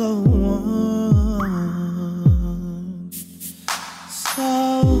I go on. So,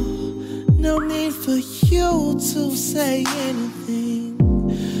 no need for you to say anything.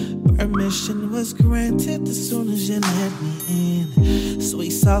 Permission was granted as soon as you let me in.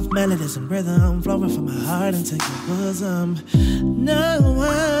 Sweet, soft melodies and rhythm flowing from my heart into your bosom. No.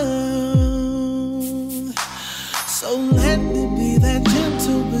 So let me be that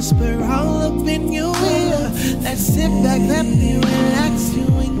gentle whisper all up in your ear. That sit back, let me relax you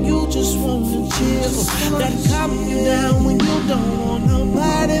when you just wanna chill. That calm you down when you don't want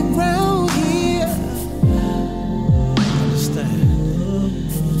nobody around here. Understand?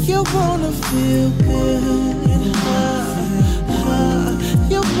 You wanna feel good,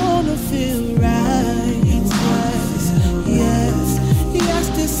 you wanna feel right. Yes, yes, yes,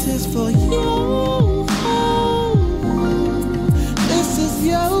 this is for you. This is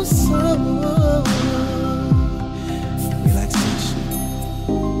your soul. Relaxation.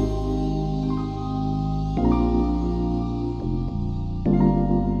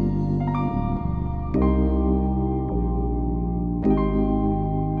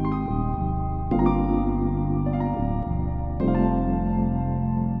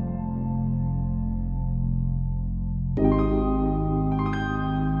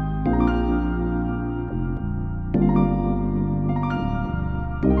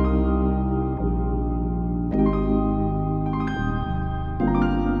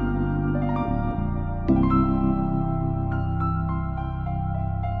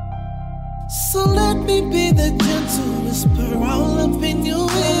 me be the gentle whisper all up in your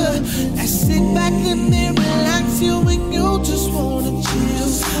ear. I sit back and then relax you when you just wanna chill.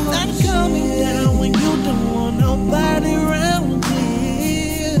 Not coming down when you don't want nobody around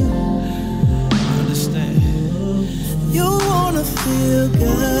here. Understand? You wanna feel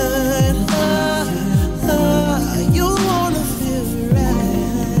good. You wanna feel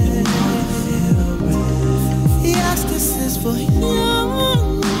right. Yes, this is for you.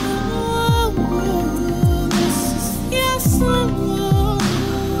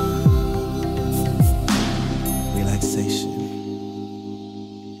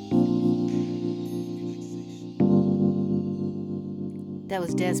 That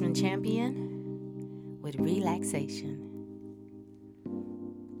was Desmond Champion with Relaxation.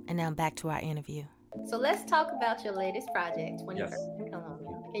 And now back to our interview. So let's talk about your latest project, 21st in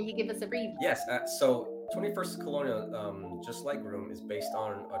Colonial. Can you give us a brief? Yes. So 21st Colonial, just like Room, is based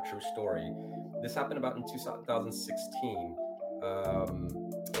on a true story. This happened about in 2016.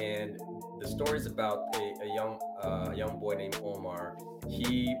 And the story is about a young boy named Omar.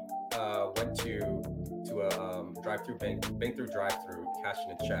 He went to a drive-through bank through drive-through,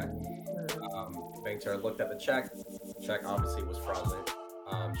 cashing a check. Bank teller looked at the check obviously was fraudulent.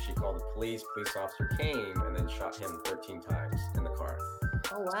 She called the police officer came and then shot him 13 times in the car.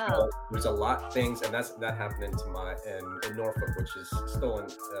 Oh wow. So there's a lot of things, and that happened in Norfolk, which is still in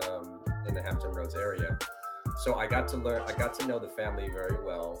the Hampton Roads area. So I got to know the family very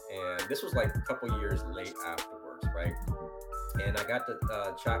well, and this was like a couple years late afterwards, right? And I got to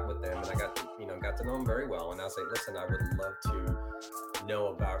chat with them, and I got to know them very well. And I was like, listen, I would love to know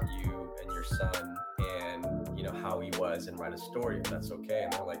about you and your son, and how he was, and write a story if that's okay.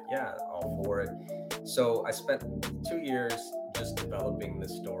 And they're like, yeah, all for it. So I spent 2 years just developing the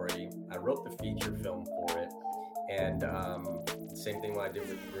story. I wrote the feature film for it, and same thing what I did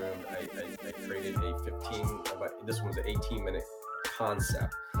with Room. I created this one was an 18-minute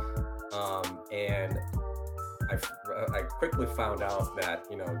concept, and I quickly found out that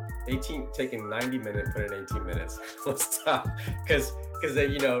taking 90 minutes, put in 18 minutes was tough, because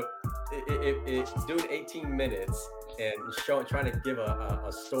then doing 18 minutes and trying to give a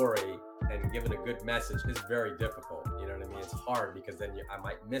story and giving a good message is very difficult. You know what I mean? It's hard because then I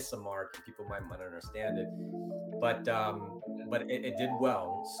might miss a mark and people might not understand it. But it did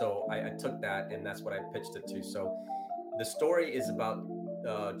well. So I took that, and that's what I pitched it to. So the story is about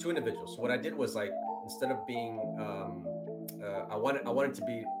two individuals. So what I did was, like, instead of being I wanted to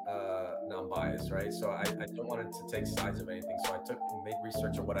be non-biased, right? So I don't want it to take sides of anything. So I made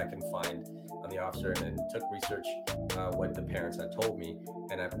research of what I can find on the officer, and then took research what the parents had told me,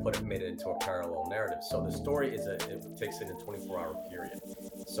 and I made it into a parallel narrative. So the story it takes in a 24-hour period.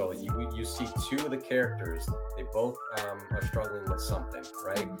 So you see two of the characters. They both are struggling with something,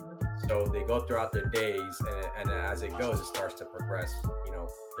 right? So they go throughout their days, and as it goes, it starts to progress.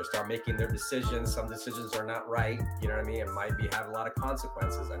 They start making their decisions. Some decisions are not right. You know what I mean? It might have a lot of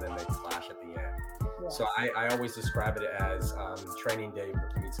consequences, and then they clash at the end. Yeah. So I always describe it as training day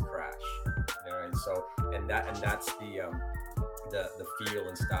meets crash. You know, and so that's the feel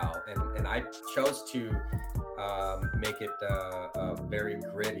and style, and I chose to make it very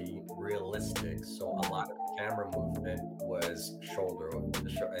gritty, realistic. So a lot of the camera movement was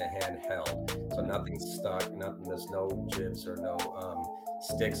handheld, so nothing's stuck. There's no jibs or no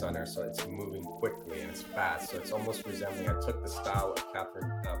sticks on there, so it's moving quickly and it's fast. So it's almost resembling. I took the style of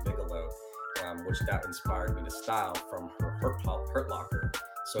Catherine Bigelow, which that inspired me, the style from her Hurt Locker.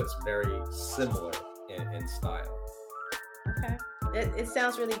 So it's very similar in style. Okay. It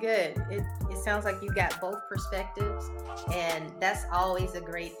sounds really good. It sounds like you got both perspectives, and that's always a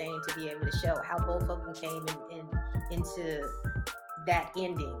great thing to be able to show how both of them came into that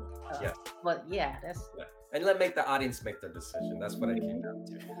ending. Yeah. But yeah, that's. Yeah. And make the audience make their decision. That's what I came down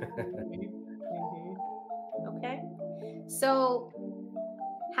to. Okay. So,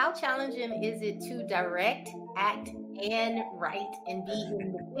 how challenging is it to direct, act, and write and be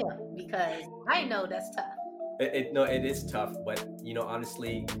in the film? Because I know that's tough. It is tough, but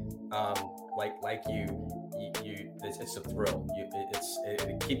honestly, like you, it's a thrill.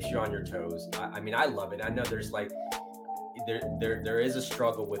 It keeps you on your toes. I mean, I love it. I know there's there is a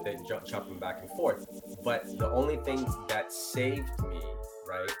struggle with it, jumping back and forth. But the only thing that saved me,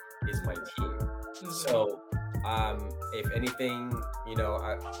 right, is my team. Mm-hmm. So, if anything,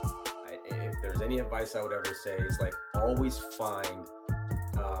 if there's any advice I would ever say is, like, always find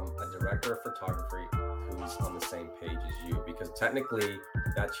a director of photography who's on the same page as you, because technically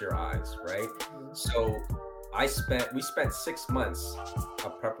that's your eyes, right? Mm-hmm. So we spent 6 months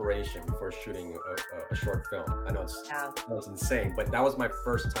of preparation before shooting a short film. I know it's insane, but that was my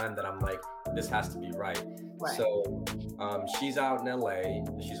first time that I'm like, this has to be right. So she's out in LA.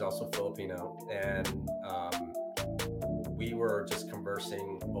 She's also Filipino, and we were just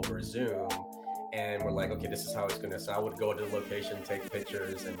conversing over Zoom, and we're like, okay, this is how it's gonna. So I would go to the location, take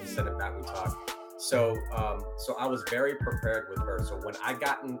pictures, and we send it back. We talk. So I was very prepared with her. So when I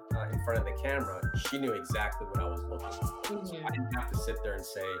got in front of the camera, she knew exactly what I was looking for. So I didn't have to sit there and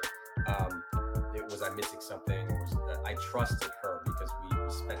say, was I missing something? Or I trusted her because we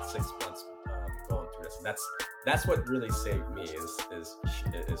spent 6 months going through this. And that's what really saved me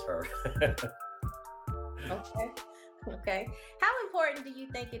is her. Okay. How important do you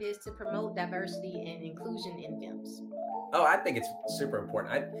think it is to promote diversity and inclusion in films? Oh, I think it's super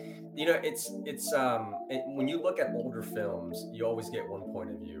important. When you look at older films, you always get one point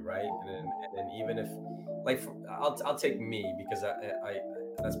of view, right? And then even if, like, I'll take me because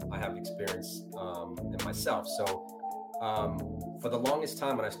I have experience in myself. So for the longest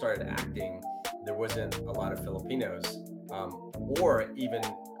time when I started acting, there wasn't a lot of Filipinos, or even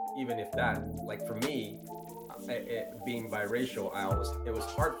if that, like for me. Being biracial, it was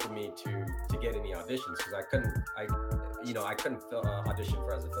hard for me to get any auditions because I couldn't audition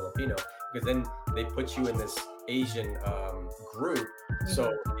for as a Filipino because then they put you in this Asian group.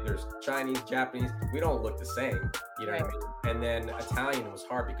 So there's Chinese, Japanese, we don't look the same, you know what I mean? And then Italian was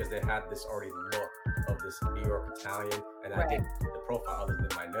hard because they had this already look of this New York Italian, and I didn't get the profile other than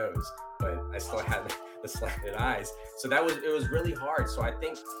my nose, but I still had the slanted eyes. So it was really hard. So I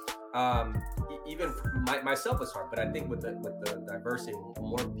think even myself was hard, but I think with the diversity,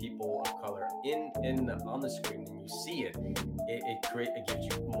 more people of color on the screen, and you see it gives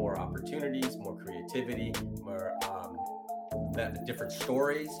you more opportunities, more creativity, more different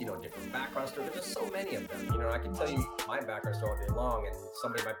stories, different background stories. There's just so many of them. I can tell you my background story all day long, and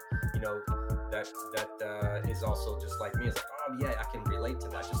somebody might, that is also just like me. It's like, oh yeah, I can relate to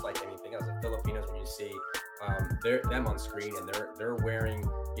that, just like anything else. The Filipinos, when you see them on screen and they're wearing,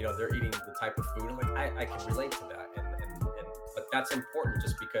 they're eating the type of food, like I can relate to that, and but that's important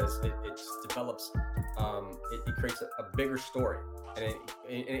just because it develops, it creates a bigger story,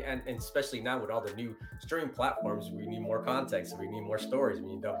 and especially now with all the new streaming platforms, we need more context, we need more stories,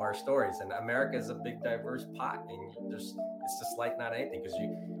 we need diverse stories, and America is a big diverse pot, and it's just like not anything, because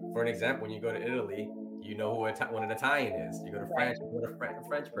for an example, when you go to Italy, you know what an Italian is. You go to France, you know what a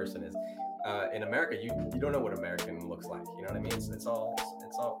French person is. In America, you don't know what American looks like. You know what I mean? It's a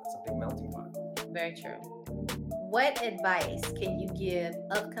big melting pot. Very true. What advice can you give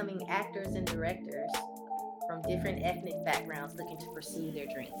upcoming actors and directors from different ethnic backgrounds looking to pursue their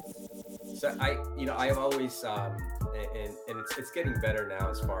dreams? So I have always, and it's getting better now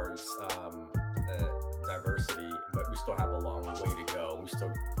as far as diversity, but we still have a long way to go.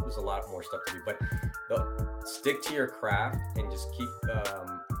 There's a lot more stuff to do, but stick to your craft and just keep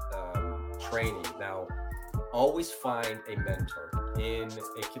training. Now, always find a mentor.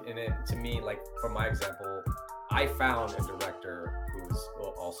 To me, like for my example, I found a director who was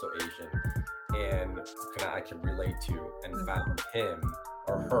also Asian and I could relate to, and found him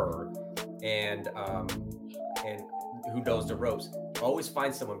or her, and who knows the ropes. Always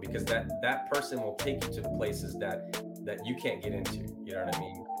find someone, because that person will take you to places that you can't get into. You know what I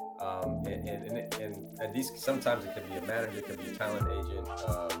mean? And these, sometimes it could be a manager, it could be a talent agent,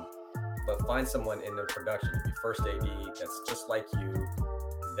 but find someone in the production, it could be first AD that's just like you,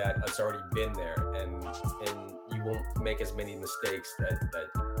 that has already been there, and you won't make as many mistakes that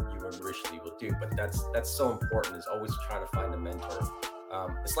you originally will do. But that's so important, is always try to find a mentor.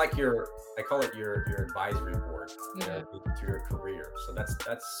 It's like I call it your advisory board to your career. So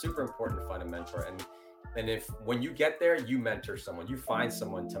that's super important to find a mentor. And if when you get there, you mentor someone, you find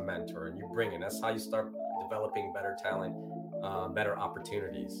someone to mentor, and you bring in. That's how you start developing better talent, better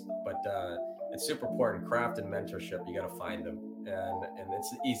opportunities. But it's super important. Craft and mentorship, you got to find them, and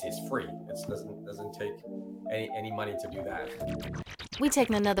it's easy. It's free. It doesn't take any money to do that. We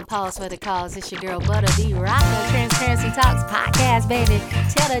taking another pause for the cause. It's your girl Butter B Rocka, Transparency Talks podcast, baby.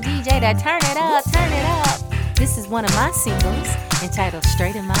 Tell the DJ to turn it up, turn it up. This is one of my singles entitled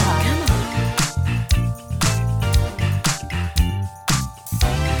Straight in My Heart. Come on.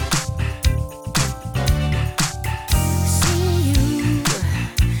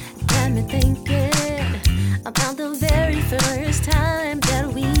 About the very first time that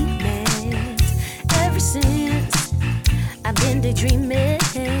we met. Ever since I've been daydreaming.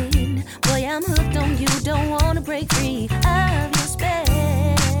 Boy, I'm hooked on you, don't wanna break free of your spell.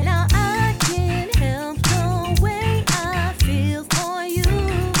 Now I can't help the way I feel for you.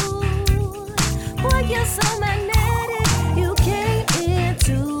 Boy, you're so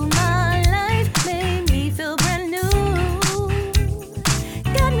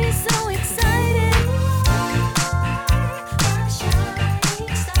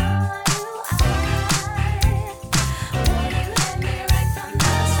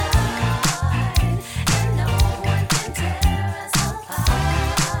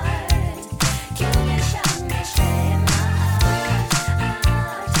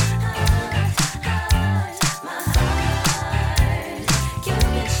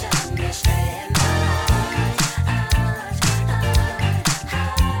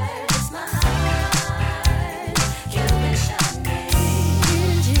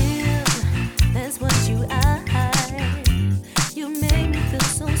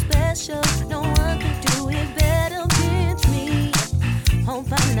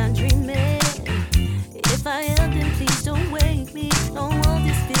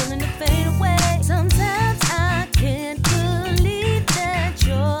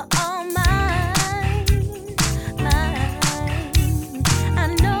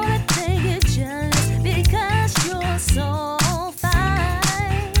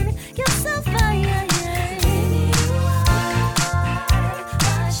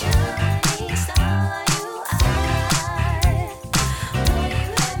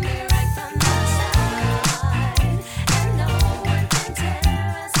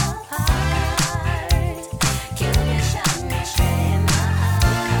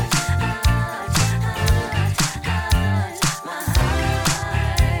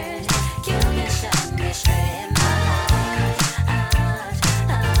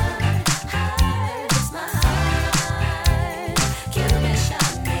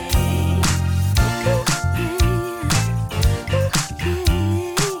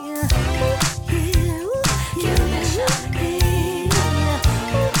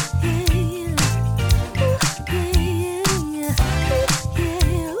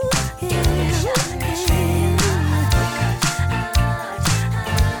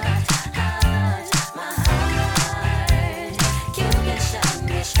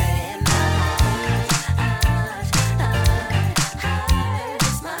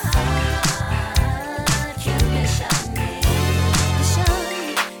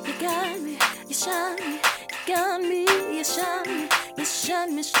You shot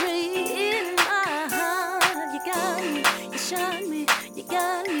me straight in my heart. You got me, you shot me, you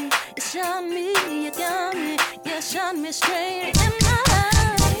got me, you shot me, you got me, you shot me straight in my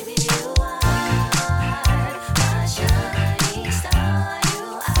heart. Baby, you are my shining star. You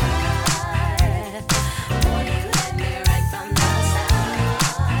are. Boy, you let me right from the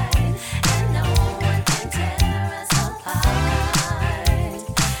start, and no one can tear us apart.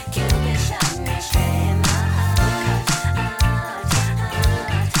 Cupid shot me straight in my heart,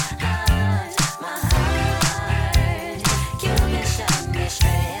 my heart. Cupid shot me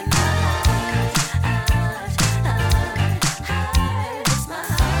straight in my heart, it's my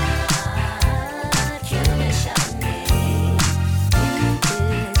heart. Cupid shot me.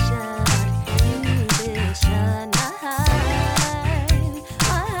 Cupid shot my heart,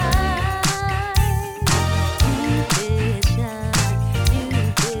 my heart.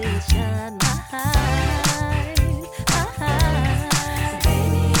 Cupid shot my heart, my heart.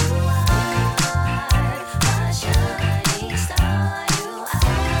 Baby, you are my shining star. You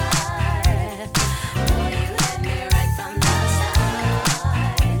are. Boy, you let me right from the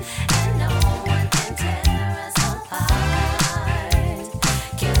start, and no one can tear us apart.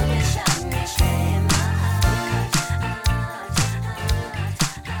 Cupid shot me straight in my heart,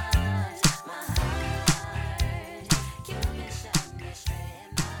 my heart. Cupid shot me straight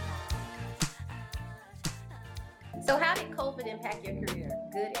in my heart. So how did COVID impact your career,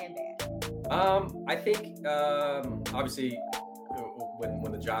 good and bad? I think obviously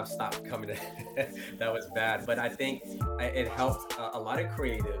when the jobs stopped coming in, that was bad. But I think it helped a lot of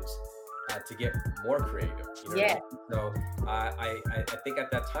creatives to get more creative. You know Yeah. what I mean? So I think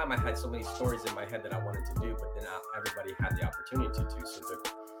at that time I had so many stories in my head that I wanted to do, but then everybody had the opportunity to.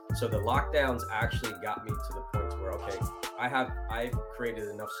 So the lockdowns actually got me to the point where okay, I've created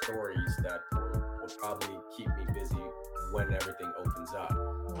enough stories that will probably keep me busy when everything opens up.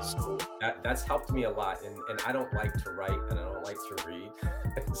 So that's helped me a lot, and I don't like to write and I don't like to read,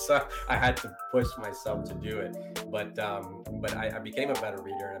 so I had to push myself to do it. But I became a better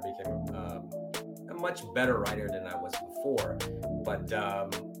reader, and I became a much better writer than I was before. But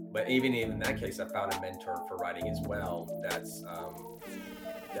even in that case, I found a mentor for writing as well. That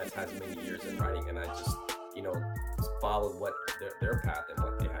has many years in writing, and I just followed what their path and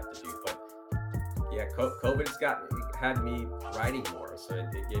what they had to do. But yeah, COVID's had me writing more, so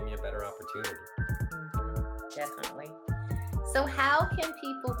it gave me a better opportunity. Definitely. So how can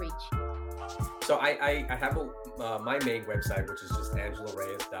people reach you? So I have my main website, which is just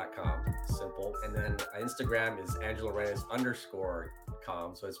angelareyes.com, simple. And then Instagram is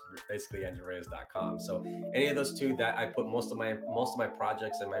angelareyes_com. So it's basically angelareyes.com. So any of those two, that I put most of my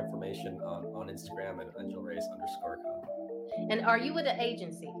projects and my information on Instagram and angelareyes_com. And are you with an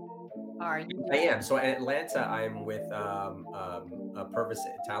agency? I am. So in Atlanta, I'm with a Purvis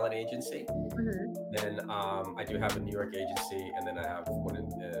Talent Agency. Mm-hmm. Then I do have a New York agency, and then I have one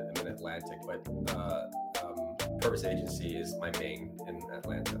in Atlantic. But Purvis Agency is my main in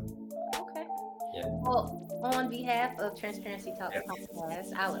Atlanta. Okay. Yeah. Well, on behalf of Transparency Talks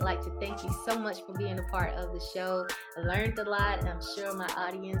Podcast, I would like to thank you so much for being a part of the show. I learned a lot. I'm sure my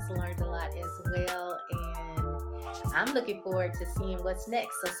audience learned a lot as well. And I'm looking forward to seeing what's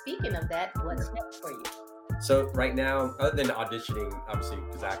next. So speaking of that, what's next for you? So right now, other than auditioning, obviously,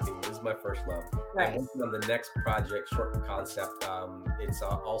 because acting is my first love, Right. I'm working on the next project, short concept. It's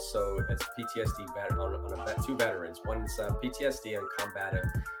PTSD on two veterans. One's PTSD and combative,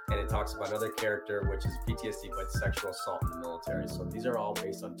 and it talks about another character, which is PTSD but sexual assault in the military. So these are all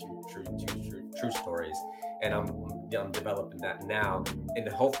based on two true stories, and I'm developing that now, and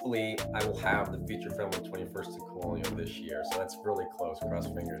hopefully I will have the feature film on 21st and Colonial this year. So that's really close. Cross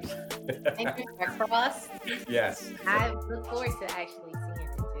fingers. Fingers are crossed. Yes. I look forward to actually seeing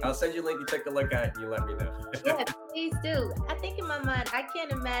it too. I'll send you a link. You take a look at it and you let me know. Yes, please do. I think in my mind, I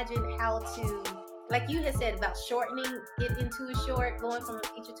can't imagine how to, like you had said about shortening it into a short, going from a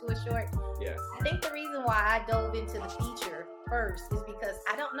feature to a short. Yeah. I think the reason why I dove into the feature first is because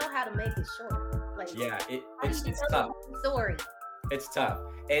I don't know how to make it short. Like, Yeah, how do it's you tell tough. the story? It's tough,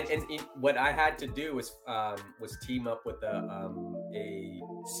 and what I had to do was team up with a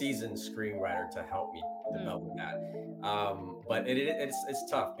seasoned screenwriter to help me develop that. But it's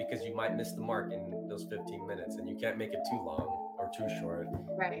tough because you might miss the mark in those 15 minutes, and you can't make it too long or too short.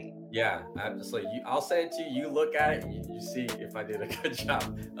 Right. Yeah, absolutely. I'll send it to you. You look at it, and you see if I did a good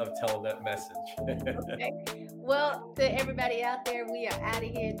job of telling that message. Okay. Well, to everybody out there, we are out of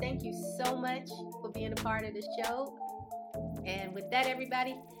here. Thank you so much for being a part of the show. And with that,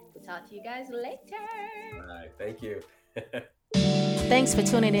 everybody, we'll talk to you guys later. All right, thank you. Thanks for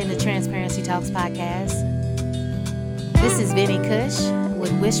tuning in to Transparency Talks Podcast. This is Vinny Kush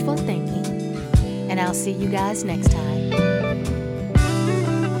with Wishful Thinking, and I'll see you guys next time.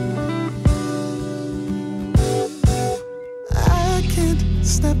 I can't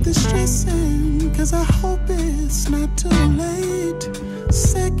stop the stressing, 'cause I hope it's not too late.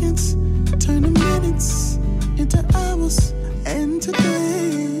 Seconds turn to minutes, into hours and to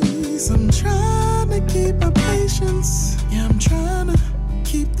days. I'm trying to keep my patience, yeah, I'm trying to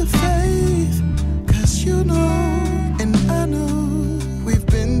keep the faith, 'cause you know, and I know, we've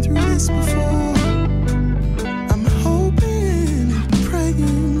been through this before. I'm hoping and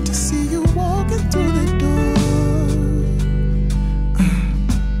praying to see you walking through the door.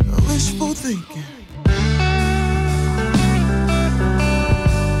 Wishful thinking.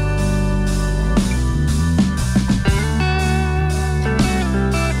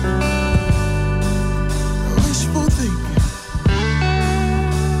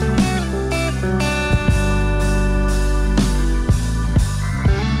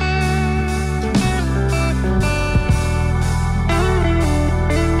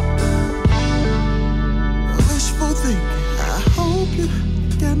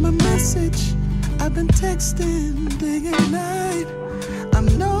 I've been texting day and night. I'm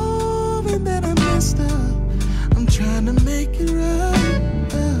knowing that I messed up. I'm trying to make it right.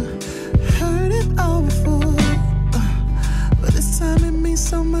 Heard it all before, but this time it means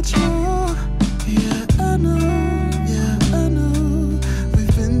so much more. Yeah, I know.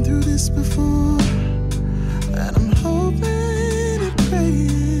 We've been through this before.